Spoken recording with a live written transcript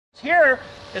Here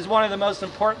is one of the most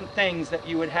important things that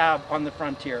you would have on the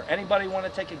frontier. Anybody want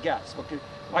to take a guess? What could,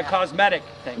 my cosmetic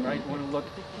thing, right? You want to look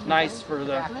nice for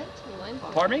the...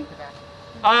 Pardon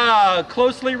me?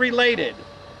 Closely related.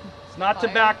 It's not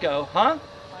tobacco, huh?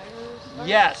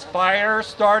 Yes, fire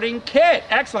starting kit.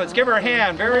 Excellent. Let's give her a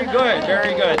hand. Very good,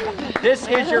 very good. This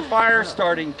is your fire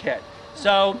starting kit.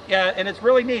 So, and it's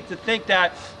really neat to think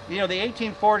that, you know, the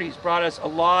 1840s brought us a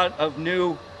lot of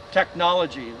new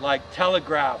technology like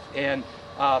telegraph and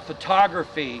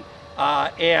photography,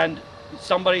 and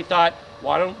somebody thought,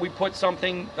 why don't we put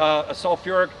something, a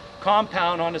sulfuric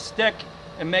compound on a stick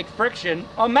and make friction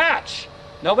a match?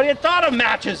 Nobody had thought of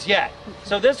matches yet.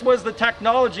 So this was the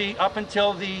technology up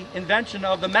until the invention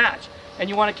of the match.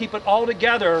 And you want to keep it all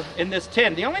together in this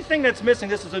tin. The only thing that's missing,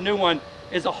 this is a new one,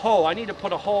 is a hole. I need to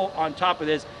put a hole on top of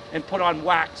this and put on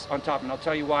wax on top, and I'll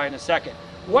tell you why in a second.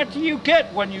 What do you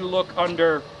get when you look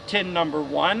under tin number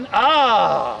 1?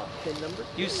 Ah,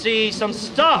 you see some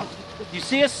stuff. You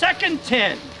see a second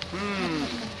tin.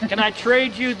 Can I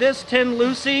trade you this tin,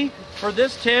 Lucy, for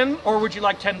this tin, or would you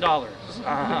like $10?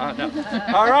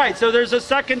 No. All right, so there's a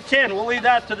second tin. We'll leave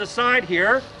that to the side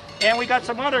here. And we got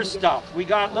some other stuff. We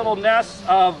got little nests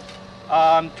of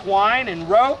twine and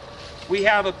rope. We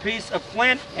have a piece of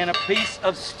flint and a piece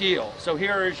of steel. So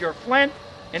here is your flint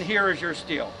and here is your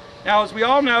steel. Now, as we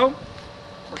all know,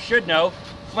 or should know,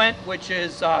 flint, which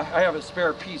is, I have a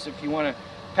spare piece if you want to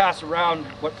pass around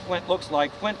what flint looks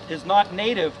like. Flint is not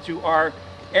native to our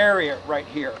area right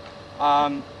here.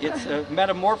 It's a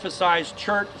metamorphosized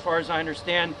chert, as far as I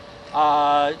understand.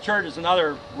 Chert is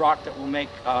another rock that will make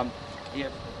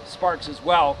sparks as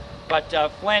well. But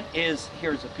flint is,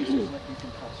 here's a piece of flint you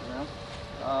can pass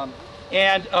around.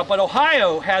 But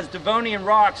Ohio has Devonian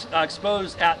rocks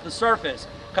exposed at the surface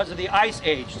because of the Ice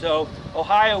Age. So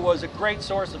Ohio was a great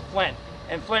source of flint.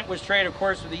 And flint was traded, of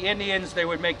course, with the Indians. They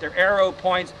would make their arrow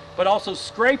points, but also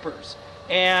scrapers.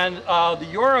 And the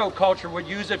Euro culture would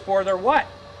use it for their what?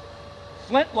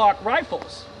 Flintlock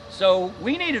rifles. So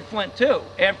we needed flint too,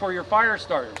 and for your fire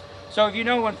starters. So if you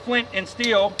know when flint and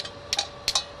steel,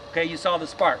 okay, you saw the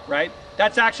spark, right?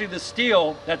 That's actually the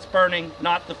steel that's burning,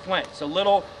 not the flint. So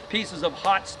little pieces of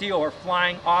hot steel are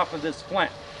flying off of this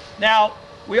flint. Now,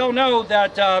 we all know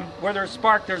that where there's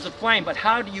spark, there's a flame, but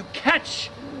how do you catch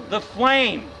the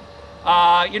flame?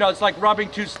 You know, it's like rubbing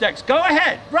two sticks. Go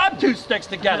ahead, rub two sticks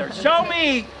together. Show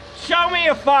me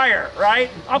a fire,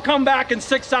 right? I'll come back in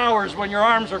 6 hours when your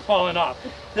arms are falling off.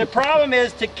 The problem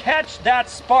is to catch that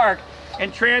spark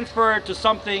and transfer it to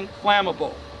something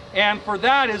flammable. And for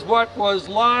that is what was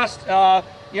lost,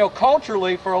 you know,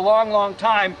 culturally for a long, long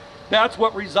time. That's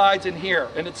what resides in here.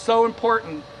 And it's so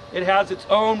important. It has its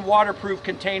own waterproof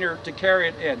container to carry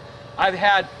it in.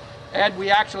 We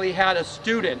actually had a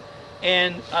student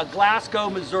in Glasgow,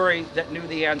 Missouri that knew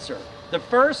the answer. The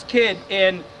first kid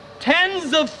in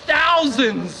tens of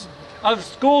thousands of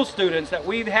school students that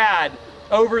we've had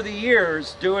over the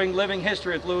years doing living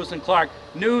history with Lewis and Clark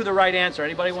knew the right answer.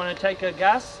 Anybody want to take a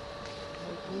guess?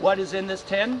 What is in this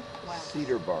tin?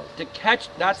 Cedar bark. To catch,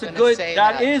 that's a good,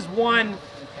 that is one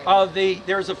of the,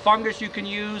 there's a fungus you can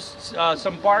use,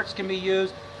 some barks can be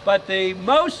used, but the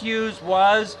most used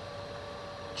was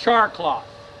char cloth.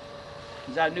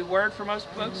 Is that a new word for most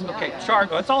folks? Okay, char,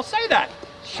 let's all say that.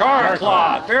 Char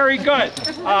cloth, very good,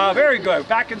 very good,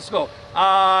 back in school.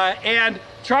 And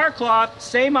char cloth,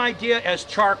 same idea as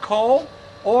charcoal,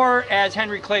 or as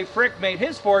Henry Clay Frick made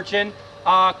his fortune,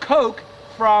 coke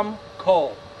from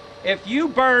coal. If you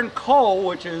burn coal,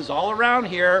 which is all around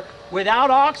here,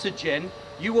 without oxygen,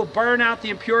 you will burn out the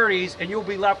impurities and you'll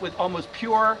be left with almost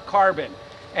pure carbon.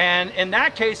 And in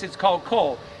that case, it's called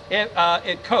coal.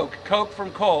 Coke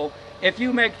from coal. If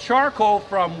you make charcoal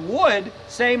from wood,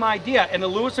 same idea. In the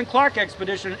Lewis and Clark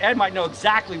expedition, Ed might know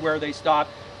exactly where they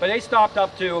stopped, but they stopped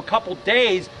up to a couple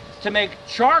days to make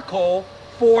charcoal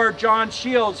for John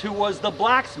Shields, who was the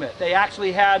blacksmith. They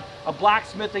actually had a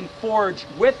blacksmithing forge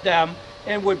with them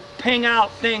and would ping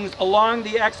out things along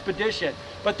the expedition.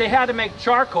 But they had to make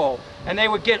charcoal, and they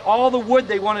would get all the wood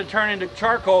they wanted to turn into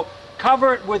charcoal,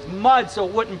 cover it with mud so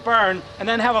it wouldn't burn, and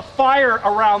then have a fire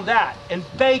around that and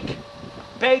bake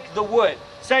the wood.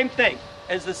 Same thing,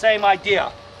 is the same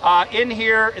idea. In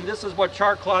here, and this is what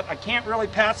char cloth, I can't really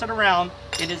pass it around.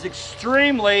 It is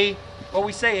extremely, well,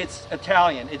 we say it's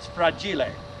Italian, it's fragile.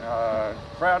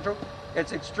 Fragile.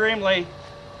 It's extremely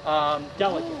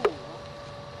delicate.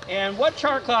 And what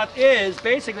char cloth is,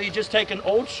 basically you just take an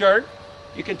old shirt,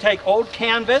 you can take old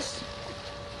canvas,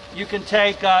 you can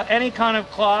take any kind of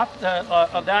cloth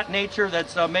of that nature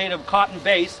that's made of cotton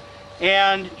base,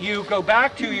 and you go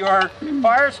back to your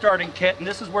fire starting kit, and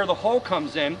this is where the hole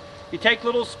comes in. You take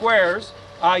little squares,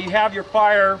 you have your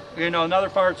fire, another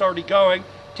fire that's already going.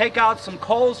 Take out some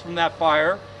coals from that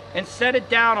fire and set it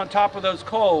down on top of those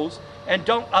coals, and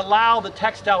don't allow the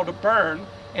textile to burn.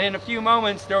 And in a few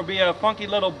moments, there will be a funky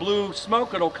little blue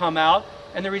smoke that'll come out,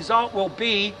 and the result will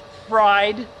be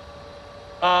fried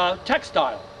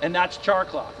textile, and that's char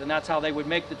cloth. And that's how they would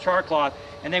make the char cloth.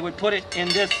 And they would put it in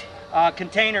this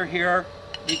container here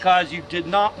because you did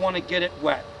not want to get it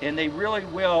wet. And they really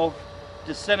will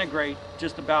disintegrate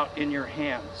just about in your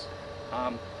hands.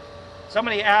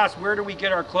 Somebody asked, where do we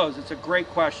get our clothes? It's a great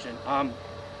question.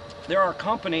 There are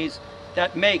companies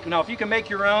that make, now if you can make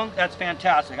your own, that's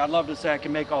fantastic. I'd love to say I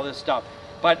can make all this stuff.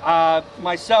 But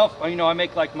myself, I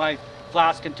make like my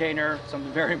flask container,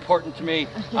 something very important to me,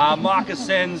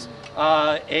 moccasins,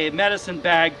 a medicine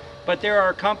bag. But there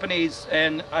are companies,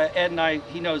 and Ed and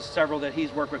he knows several that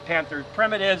he's worked with, Panther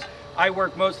Primitives. I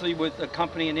work mostly with a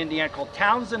company in Indiana called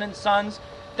Townsend and Sons.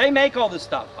 They make all this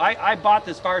stuff. I bought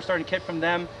this fire starting kit from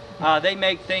them. They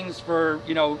make things for,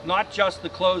 not just the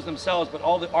clothes themselves, but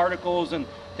all the articles and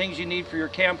things you need for your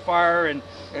campfire and,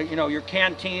 your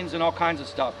canteens and all kinds of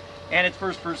stuff. And it's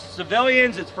for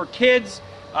civilians, it's for kids.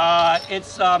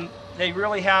 They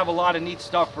really have a lot of neat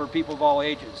stuff for people of all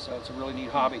ages, so it's a really neat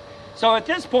hobby. So at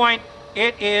this point,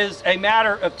 it is a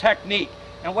matter of technique.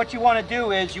 And what you want to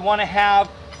do is you want to have,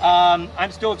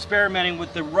 I'm still experimenting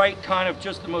with the right kind of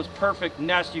just the most perfect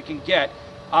nest you can get.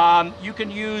 You can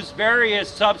use various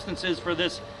substances for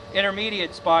this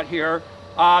intermediate spot here.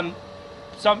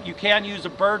 You can use a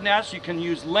bird nest. You can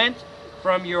use lint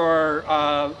from your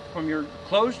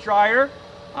clothes dryer.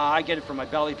 I get it from my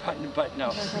belly button, but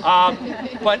no.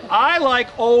 But I like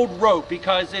old rope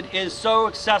because it is so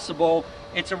accessible.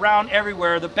 It's around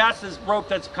everywhere. The best is rope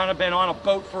that's kind of been on a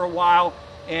boat for a while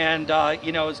and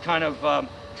is kind of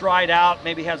dried out,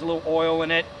 maybe has a little oil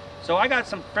in it. So I got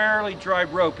some fairly dry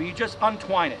rope. You just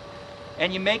untwine it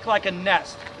and you make like a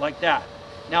nest like that.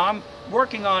 Now I'm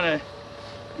working on a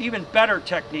even better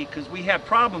technique because we had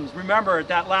problems, remember, at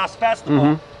that last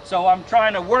festival. So I'm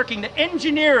trying to working the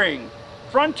engineering,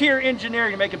 frontier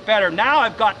engineering to make it better. Now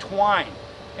I've got twine.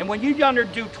 And when you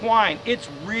do twine, it's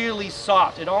really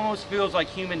soft. It almost feels like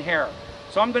human hair.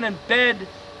 So I'm going to embed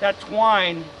that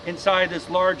twine inside this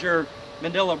larger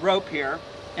manila rope here.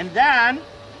 And then,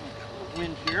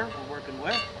 wind here we're working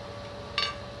with.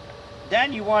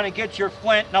 Then you want to get your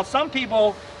flint. Now some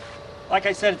people, like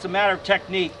I said, it's a matter of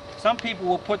technique. Some people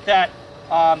will put that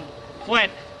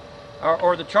flint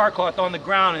or the char cloth on the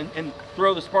ground and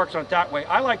throw the sparks on it that way.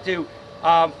 I like to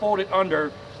fold it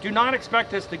under. Do not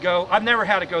expect this to go. I've never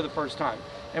had it go the first time.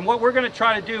 And what we're going to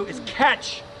try to do is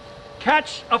catch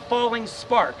a falling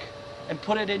spark and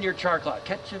put it in your char cloth.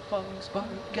 Catch a falling spark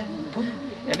and put it.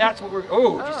 And that's what we're, did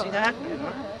you see that?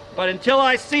 But until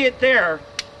I see it there,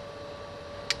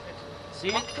 see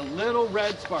it? The little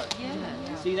red spark.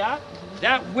 Yeah. See that?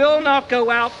 That will not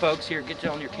go out, folks. Here, get you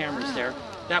on your cameras there.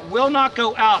 That will not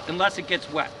go out unless it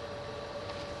gets wet.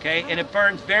 Okay? And it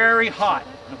burns very hot.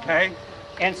 Okay?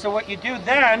 And so what you do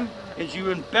then is you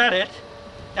embed it.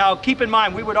 Now keep in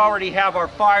mind, we would already have our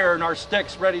fire and our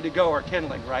sticks ready to go, our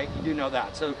kindling, right? You do know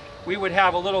that. So we would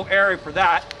have a little area for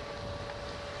that.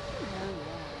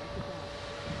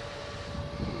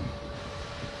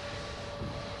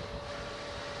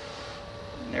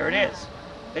 And there it is.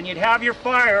 Then you'd have your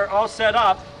fire all set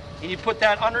up and you put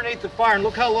that underneath the fire and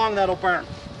look how long that'll burn.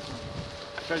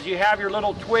 Because you have your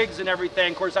little twigs and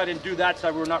everything. Of course, I didn't do that,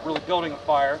 so we're not really building a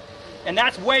fire. And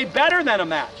that's way better than a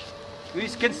match. You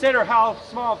consider how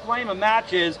small a flame a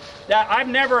match is. That I've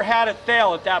never had it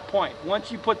fail at that point.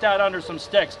 Once you put that under some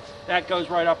sticks, that goes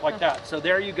right up like that. So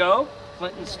there you go,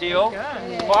 flint and steel.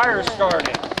 Fire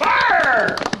started.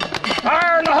 Fire!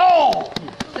 Fire in the hole!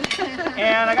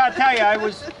 And I gotta tell you, I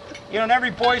was, in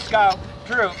every Boy Scout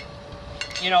troop,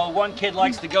 one kid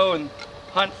likes to go and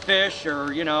hunt fish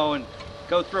or, and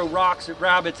go throw rocks at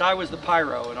rabbits. I was the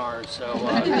pyro in ours, so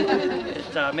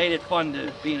it made it fun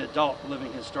to be an adult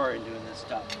living historian doing this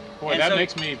stuff. Boy, that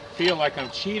makes me feel like I'm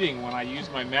cheating when I use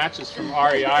my matches from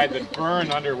REI that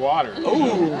burn underwater.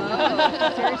 Ooh!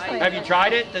 Have you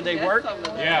tried it? Did they work?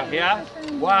 Yeah. Yeah?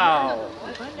 Wow.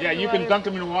 Yeah, you can dunk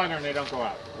them in water and they don't go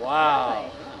out. Wow.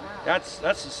 That's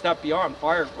a step beyond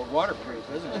fire or waterproof,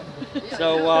 isn't it?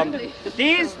 So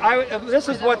this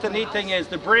is what the neat thing is,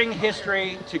 to bring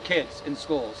history to kids in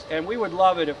schools. And we would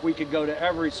love it if we could go to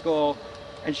every school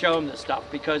and show them this stuff.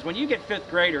 Because when you get 5th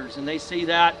graders and they see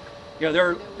that,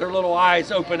 their little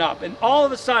eyes open up. And all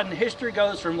of a sudden, history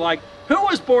goes from like, who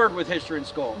was bored with history in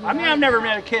school? I mean, I've never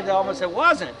met a kid that almost said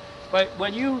wasn't. But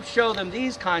when you show them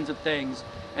these kinds of things,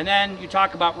 and then you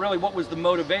talk about really what was the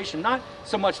motivation, not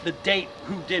so much the date,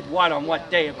 who did what on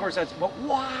what day. Of course, but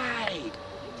why?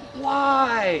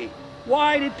 Why?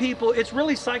 Why did people, it's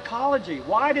really psychology.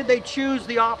 Why did they choose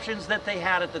the options that they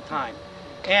had at the time?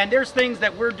 And there's things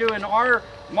that we're doing in our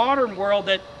modern world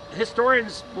that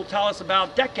historians will tell us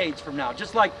about decades from now.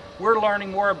 Just like we're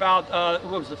learning more about,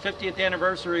 what was the 50th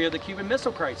anniversary of the Cuban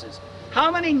Missile Crisis. How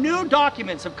many new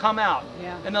documents have come out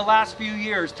in the last few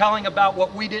years telling about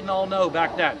what we didn't all know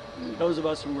back then? Those of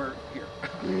us who were here.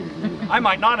 I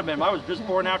might not have been. I was just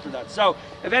born after that. So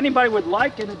if anybody would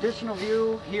like an additional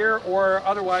view here, or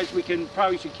otherwise we can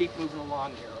probably should keep moving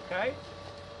along here, okay?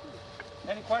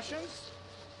 Any questions?